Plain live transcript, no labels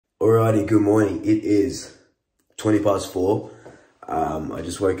Alrighty, good morning. It is 4:20. I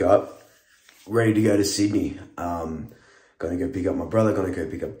just woke up, ready to go to Sydney. Gonna go pick up my brother, gonna go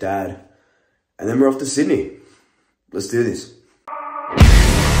pick up Dad, and then we're off to Sydney. Let's do this.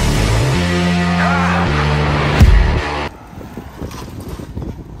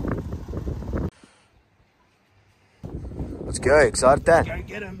 Let's go, excited, Dad? Go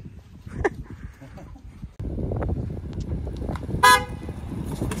get him.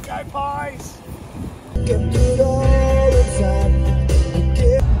 Go Pies! We'll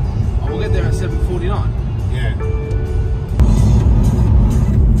get there at 7:49. Yeah.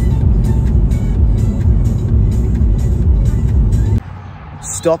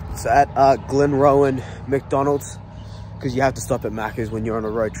 Stopped at Glenrowan McDonald's because you have to stop at Macca's when you're on a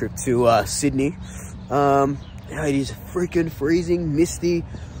road trip to Sydney. Now it is freaking freezing, misty.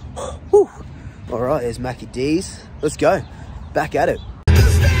 Whew. All right, there's Mackie D's. Let's go. Back at it.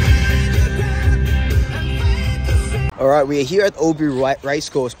 All right, we are here at Albury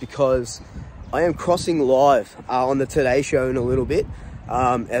Racecourse because I am crossing live on the Today Show in a little bit.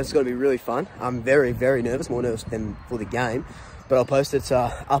 It's going to be really fun. I'm very, very nervous, more nervous than for the game. But I'll post it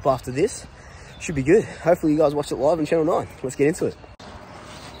up after this. Should be good. Hopefully you guys watch it live on Channel 9. Let's get into it.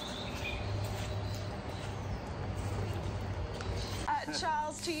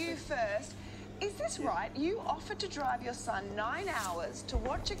 Charles, to you first. Is this right? You offered to drive your son 9 hours to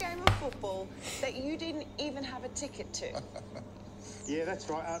watch a game of football that you didn't even have a ticket to. Yeah, that's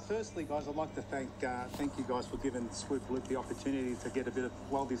right. Firstly, guys, I'd like to thank you guys for giving Swoop the opportunity to get a bit of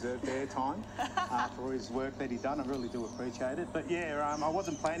well-deserved airtime for his work that he done. I really do appreciate it. But yeah, I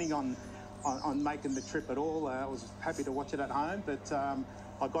wasn't planning on making the trip at all. I was happy to watch it at home, but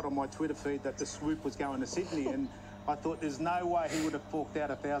I got on my Twitter feed that the Swoop was going to Sydney, and I thought there's no way he would have forked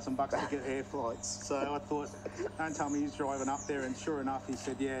out $1,000 to get air flights. So I thought, don't tell me he's driving up there. And sure enough, he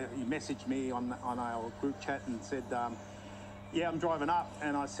said, yeah, he messaged me on our group chat and said, yeah, I'm driving up.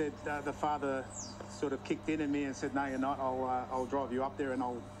 And I said, the father sort of kicked in me and said, no, you're not. I'll drive you up there and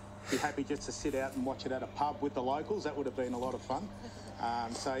I'll be happy just to sit out and watch it at a pub with the locals. That would have been a lot of fun.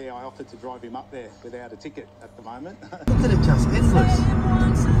 So yeah, I offered to drive him up there without a ticket at the moment. Look at him, just endless.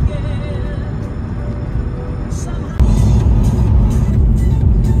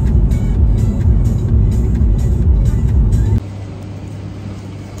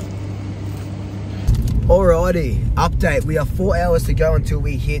 Alrighty, update. We have 4 hours to go until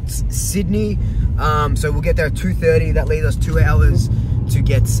we hit Sydney. So we'll get there at 2:30. That leaves us 2 hours to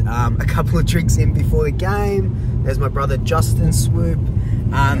get a couple of drinks in before the game. There's my brother Justin, Swoop.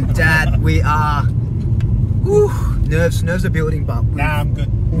 Dad, we are... Whew, nerves are building, but... Nah, I'm good.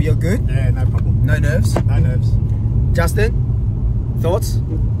 You're good? Yeah, no problem. No nerves? No nerves. Justin, thoughts?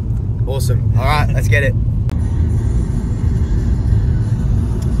 Awesome. All right, let's get it.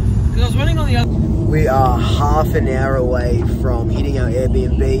 Because I was running on the other... We are half an hour away from hitting our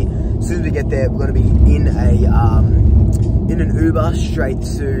Airbnb. As soon as we get there, we're going to be in an Uber straight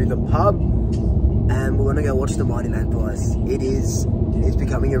to the pub, and we're going to go watch the Mighty Magpies. It's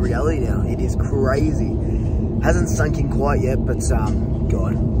becoming a reality now. It is crazy. Hasn't sunk in quite yet, but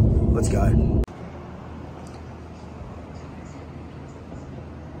God, let's go.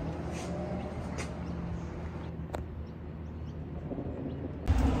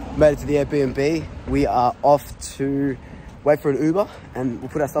 Made it to the Airbnb. We are off to wait for an Uber, and we'll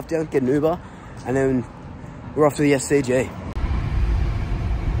put our stuff down, get an Uber, and then we're off to the SCG.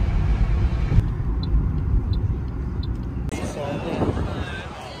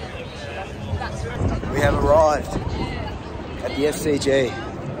 We have arrived at the SCG.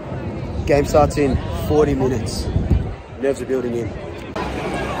 Game starts in 40 minutes. Nerves are building in.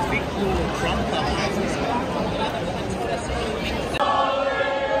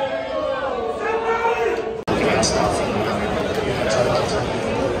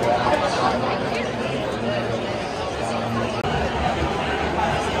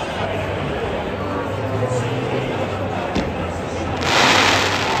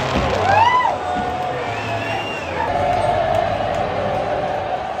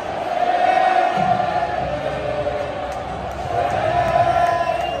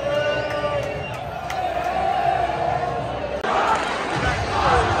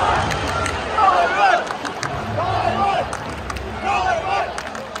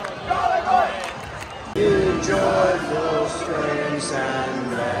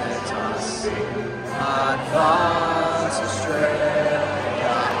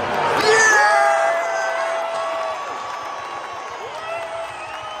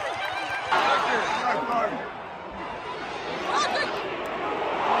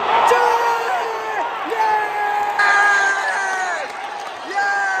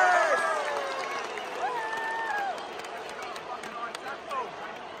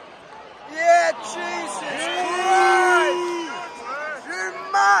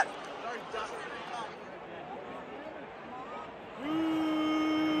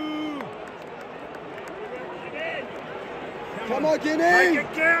 Come on, Guinea! Make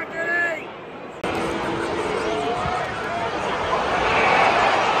it count, Guinea!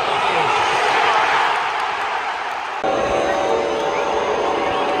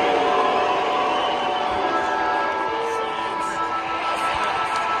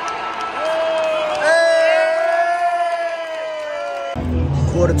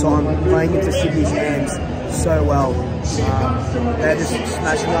 Quarter time, playing into Sydney's hands so well. They're just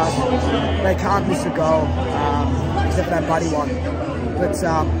smashing us. They can't miss a goal, except for that buddy one. But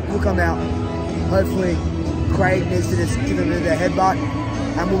we'll come out. Hopefully, Craig needs to just give them a headbutt,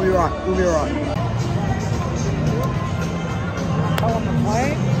 and we'll be right. We'll be right. On the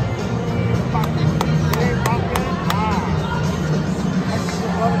plane.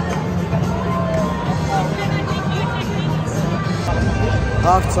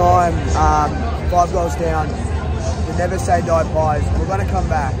 Half time, 5 goals down. The never say die pies. We're going to come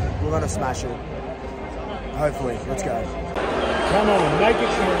back. We're going to smash it. Hopefully. Let's go. Come on, make it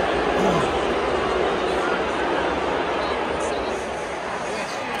count.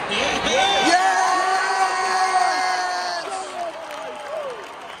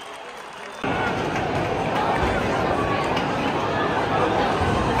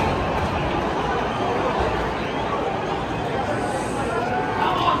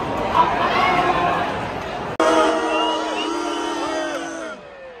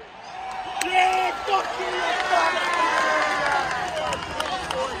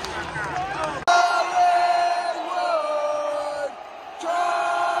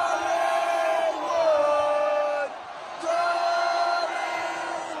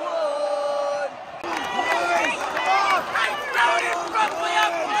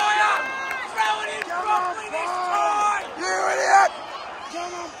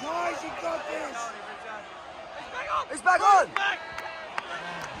 It's back on!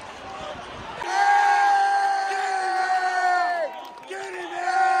 Get him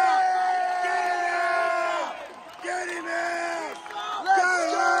out! Get him out! Get him out! Let's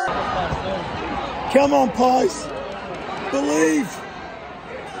go! Come on, Pies! Believe!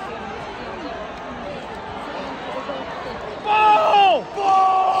 Ball!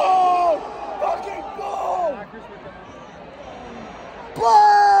 Ball! Fucking ball!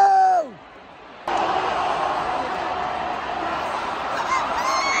 Ball!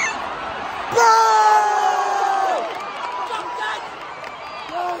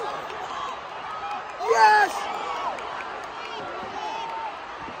 Yes!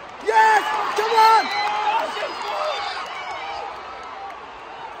 Yes! Come on!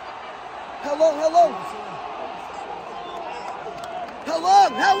 Hello, hello! Hello,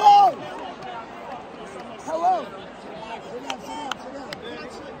 hello! Hello!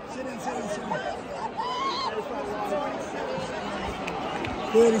 Sit down.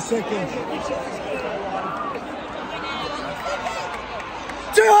 30 seconds.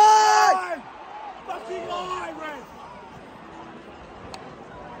 Too high! Fucking high, Red!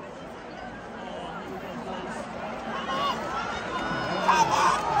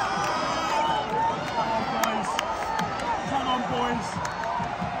 Come on, boys.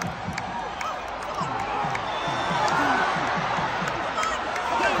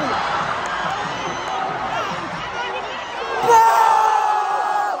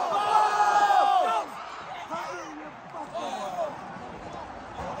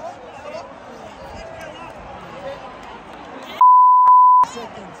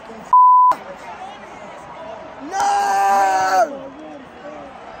 No!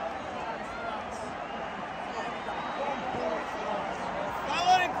 Don't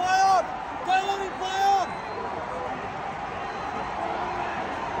let him play on! Don't let him play on!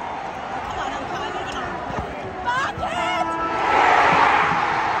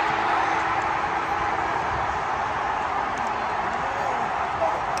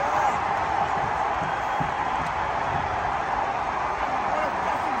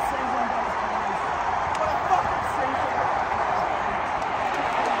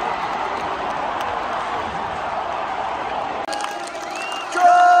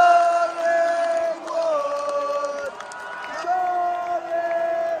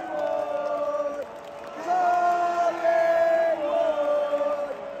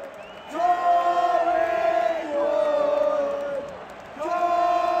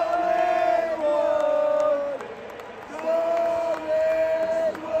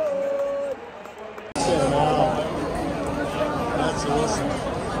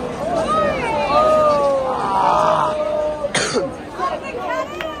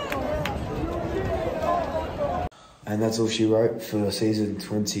 And that's all she wrote for season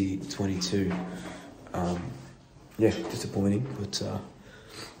 2022. Yeah, disappointing, but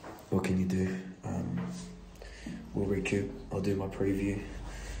what can you do? we'll recoup. I'll do my preview,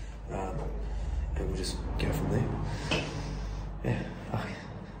 and we'll just go from there. Yeah, I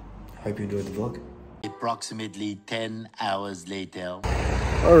hope you enjoyed the vlog. Approximately 10 hours later.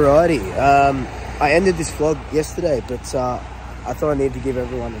 Alrighty, I ended this vlog yesterday, but I thought I needed to give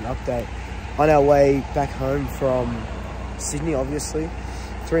everyone an update. On our way back home from Sydney, obviously,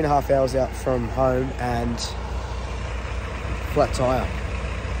 3.5 hours out from home, and flat tyre.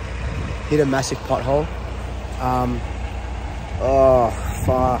 Hit a massive pothole. Oh,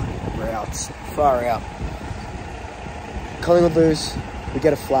 far out. Collingwood lose, we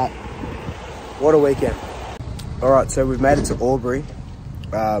get a flat. What a weekend. All right, so we've made it to Albury.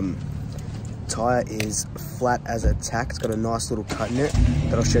 Tyre is flat as a tack. It's got a nice little cut in it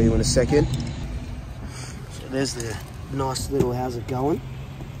that I'll show you in a second. So there's the nice little, how's it going?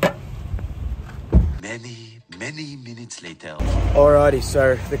 Many minutes later. Alrighty,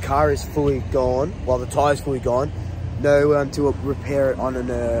 so the car is fully gone, while the tyre's fully gone. No to repair it on an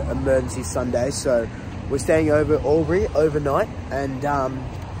emergency Sunday, so we're staying over at Albury overnight, and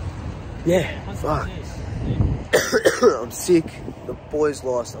yeah, fuck. I'm sick, the boys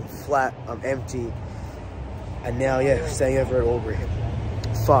lost, I'm flat, I'm empty, and now, yeah, staying over at Albury.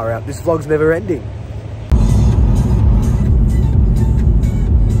 Far out, this vlog's never ending.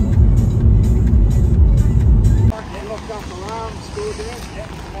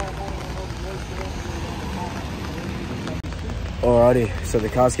 Alrighty, so the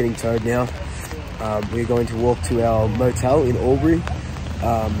car's getting towed now. We're going to walk to our motel in Albury.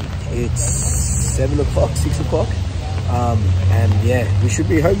 It's 7 o'clock, 6 o'clock. And yeah, we should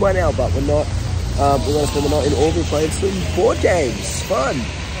be home by now, but we're not. We're going to spend the night in Albury playing some board games. Fun.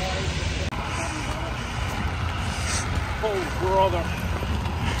 Oh, brother.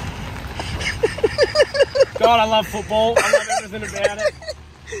 God, I love football. I love everything about it.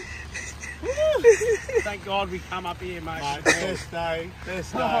 Thank God we come up here, mate. Best day, I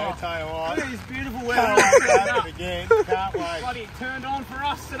tell you what. Look at this beautiful weather. Can't wait again, can't wait. Bloody turned on for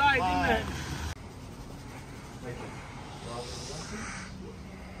us today, didn't it?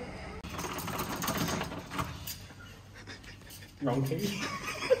 Wrong key.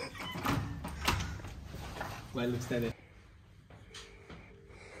 Wait, look steady.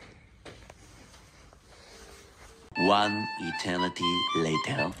 One eternity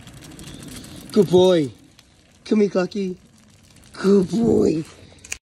later. Good boy. Come here, Clucky. Good boy.